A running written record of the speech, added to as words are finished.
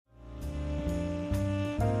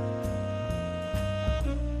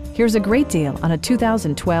Here's a great deal on a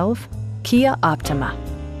 2012 Kia Optima.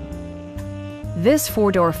 This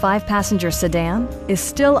four-door, five-passenger sedan is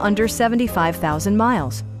still under 75,000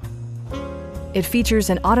 miles. It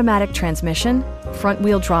features an automatic transmission,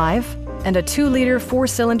 front-wheel drive, and a 2-liter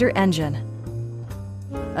four-cylinder engine.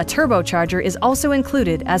 A turbocharger is also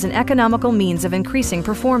included as an economical means of increasing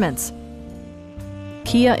performance.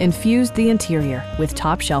 Kia infused the interior with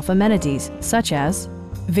top-shelf amenities such as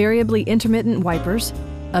variably intermittent wipers,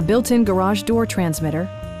 a built-in garage door transmitter,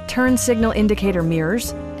 turn signal indicator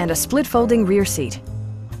mirrors, and a split-folding rear seat.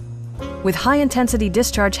 With high-intensity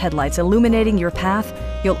discharge headlights illuminating your path,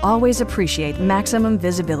 you'll always appreciate maximum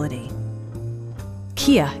visibility.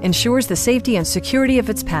 Kia ensures the safety and security of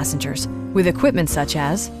its passengers with equipment such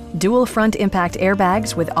as dual front impact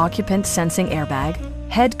airbags with occupant sensing airbag,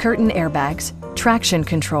 head curtain airbags, traction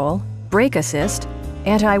control, brake assist,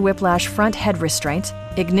 anti-whiplash front head restraints,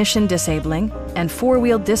 ignition disabling, and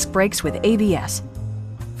four-wheel disc brakes with ABS.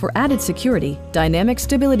 For added security, dynamic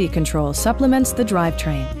stability control supplements the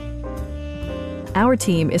drivetrain. Our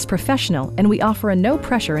team is professional and we offer a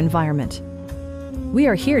no-pressure environment. We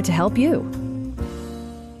are here to help you.